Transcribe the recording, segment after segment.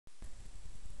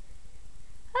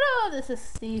Hello, this is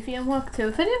Stevie and welcome to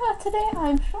a video where today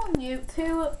I'm showing you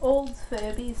two old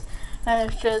Furbies,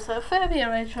 which is a Furby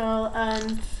Original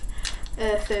and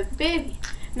a Furby Baby.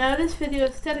 Now this video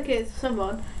is dedicated to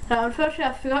someone, now unfortunately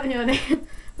I've forgotten your name,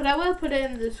 but I will put it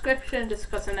in the description just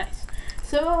because they're nice.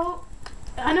 So,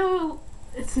 I know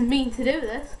it's mean to do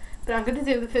this, but I'm going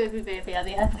to do the Furby Baby at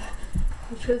the end,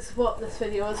 which is what this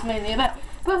video is mainly about.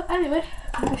 But anyway,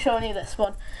 I'm showing you this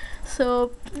one.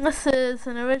 So this is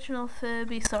an original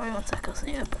Furby. Sorry, one second. I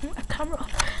need to put my camera on.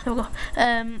 There we go.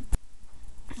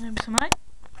 Maybe some light.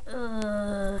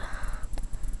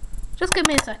 Just give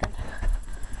me a second.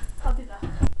 I'll be back.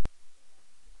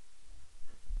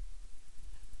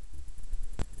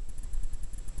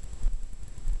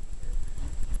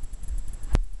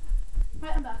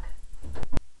 Right, I'm back.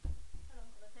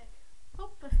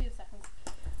 A few seconds.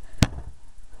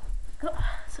 Got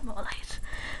some more light.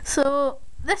 So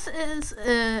this is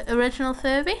original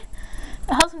Furby.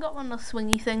 It hasn't got one of those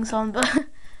swingy things on, but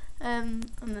and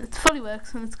it fully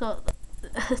works, and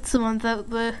it's the one without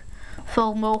the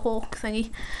full mohawk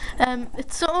thingy.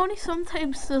 It's only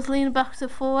sometimes does lean back to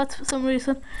forwards for some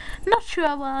reason. Not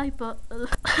sure why, but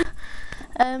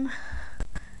yeah.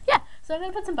 So I'm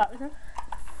gonna put some batteries in.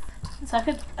 1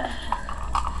 second.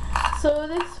 So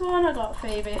this one I got for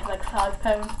eBay for like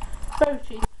 £5, very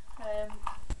cheap.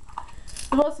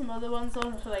 There was some other ones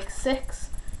on for like £6.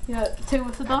 You got 2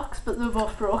 with the box, but they were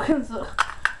both broken, so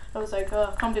I was like,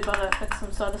 oh, I can't be bothered to fix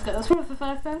them, so I'll just get this one for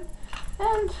 £5.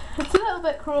 And it's a little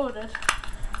bit corroded.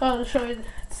 I'll show you,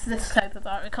 it's this type of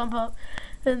battery compound.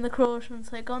 In the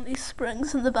corrosion's like on these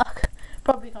springs in the back.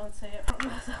 Probably can't see it from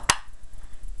there, so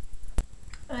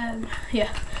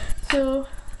yeah. So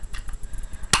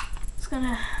it's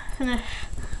gonna finish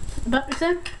the batteries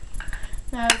in.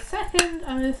 Now the second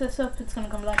I move this up, it's gonna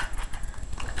come back.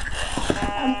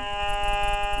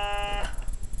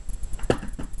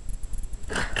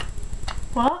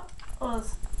 What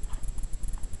was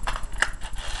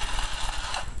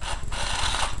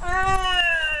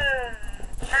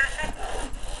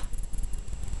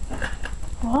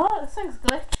what? This thing's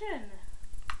glitching.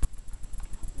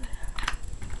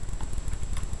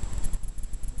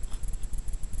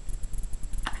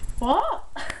 What?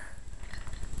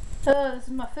 Oh, this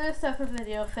is my first ever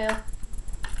video fail.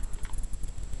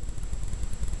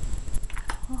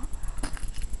 What?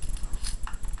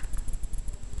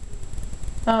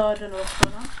 Oh, I don't know what's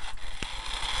going on.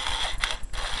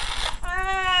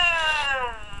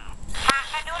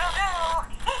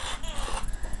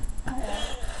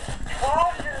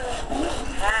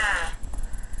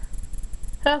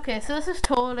 Okay, so this is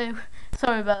totally,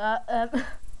 sorry about that.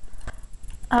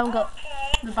 I haven't got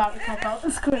the battery pop out the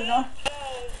screen on.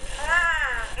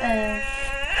 I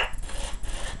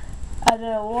don't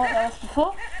know what that was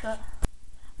before, but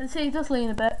you see it does lean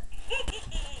a bit.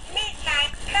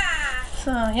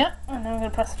 So yeah, and then I'm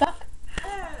going to press it back.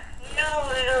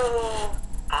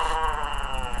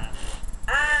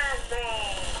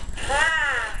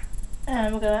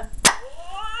 And we're going to...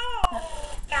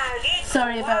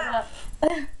 Sorry about that.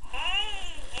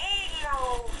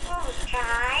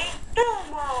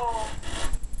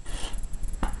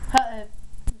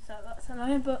 That's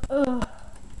annoying, but don't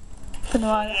know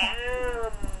why.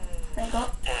 There you go.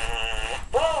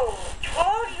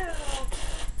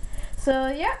 So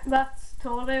yeah, that's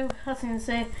totally, as you can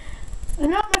see, there's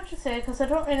not much to say because I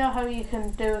don't really know how you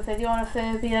can do a video on a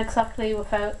Furby exactly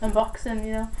without unboxing,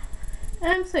 you know.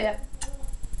 So yeah,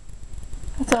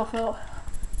 that's all for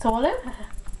totally.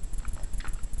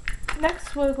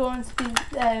 Next we're going to be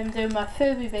doing my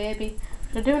Furby Baby.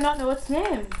 I do not know its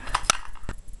name.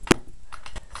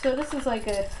 So this is like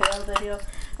a fail video.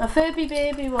 My Furby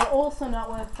Baby will also not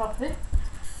work properly.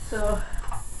 So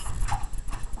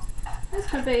this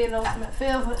could be an ultimate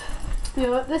fail, but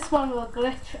this one will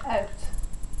glitch out.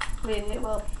 Really it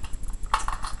will.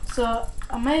 So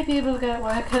I may be able to get it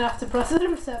working after pressing the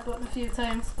reset button a few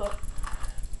times, but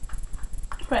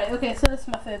right, okay, so this is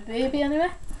my Furby Baby anyway.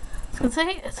 As you can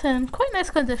see, it's in quite nice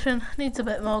condition, needs a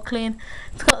bit more clean.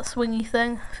 It's got a swingy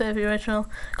thing, Furby Original.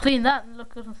 Clean that and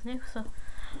look good as new, so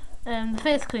the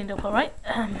face cleaned up alright.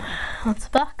 On the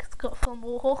back, it's got a full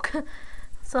mohawk.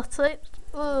 So that's it.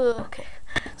 Okay,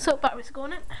 so batteries are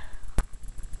going in.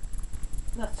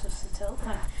 That's just the tilt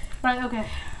thing. Right, okay.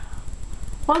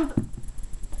 One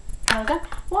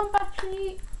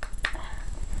battery,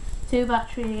 2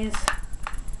 batteries,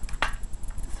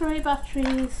 3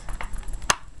 batteries,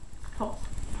 4.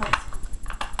 Right.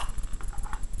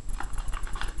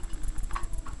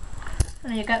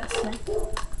 And you get this thing.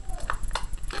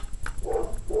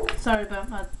 Sorry about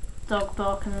my dog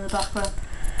barking in the background.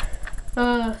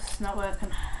 Oh, it's not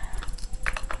working.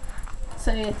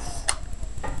 say it's...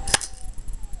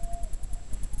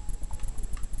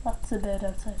 That's a bird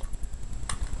outside.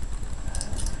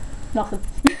 Nothing.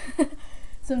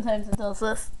 Sometimes it does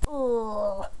this.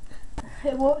 Oh,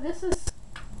 this is...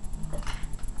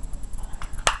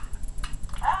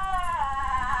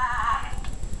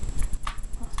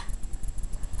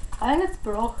 I think it's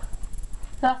broke.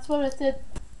 That's what it did.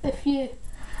 If you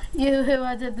who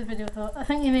I did the video for, I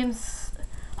think your name's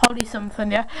Hollie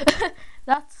something, yeah?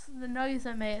 That's the noise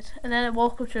I made, and then it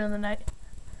woke up during the night.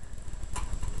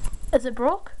 Is it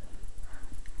broke?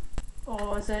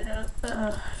 Or is it, I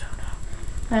don't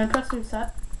know. Press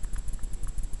reset.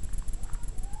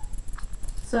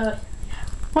 So, yeah.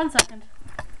 1 second.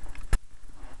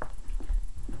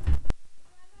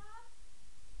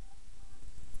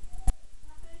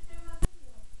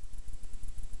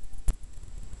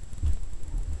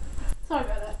 Sorry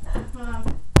about that.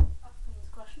 Asking this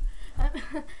question.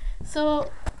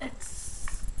 So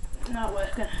it's not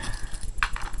working.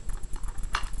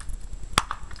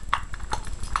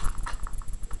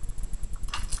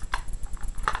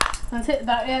 Let's hit the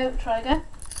battery out. Try again.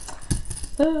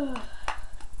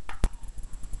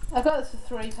 I got this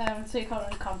for £3, so you can't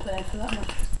really complain for that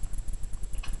much.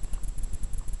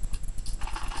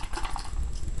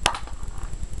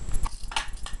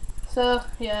 So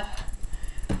yeah.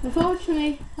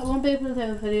 Unfortunately, I won't be able to do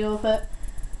a video of it.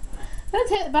 I'm going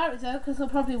to take the batteries out because I'll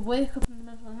probably wake up in the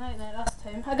middle of the night like last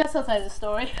time. I guess I'll tell you the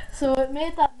story. So it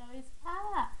made that noise,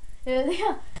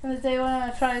 yeah, in the day when I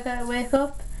tried to wake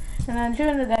up, and then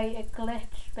during the day it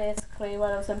glitched basically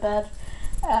while I was in bed,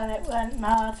 and it went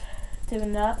mad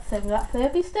doing that thing that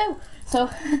Furbies do. So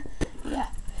yeah,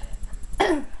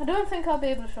 I don't think I'll be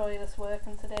able to show you this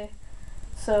working today.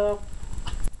 So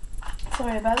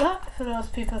sorry about that for those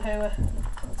people who were...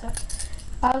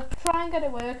 I'll try and get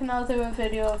it working. I'll do a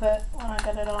video of it when I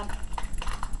get it on.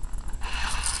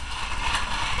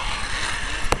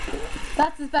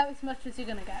 That's about as much as you're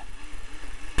gonna get.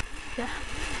 Yeah.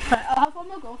 Right, I'll have one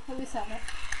more go. I'll reset it.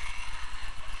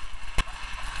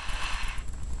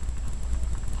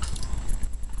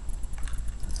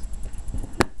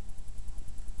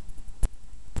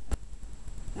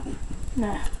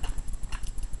 No.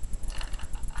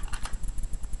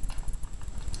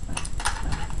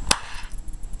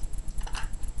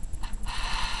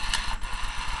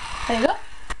 There you go.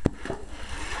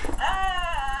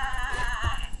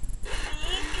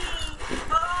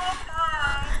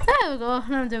 There we go.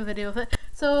 Now I'm doing a video of it.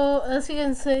 So as you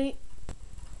can see,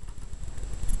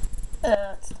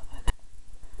 it's not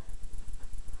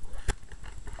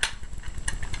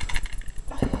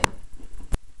working.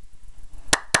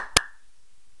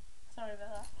 Sorry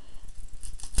about that.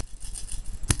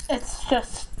 It's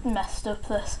just messed up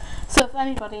this. So if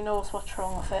anybody knows what's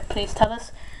wrong with it, please tell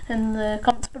us in the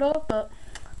comments below. But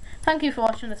thank you for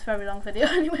watching this very long video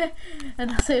anyway,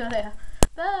 and I'll see you later.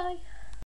 Bye.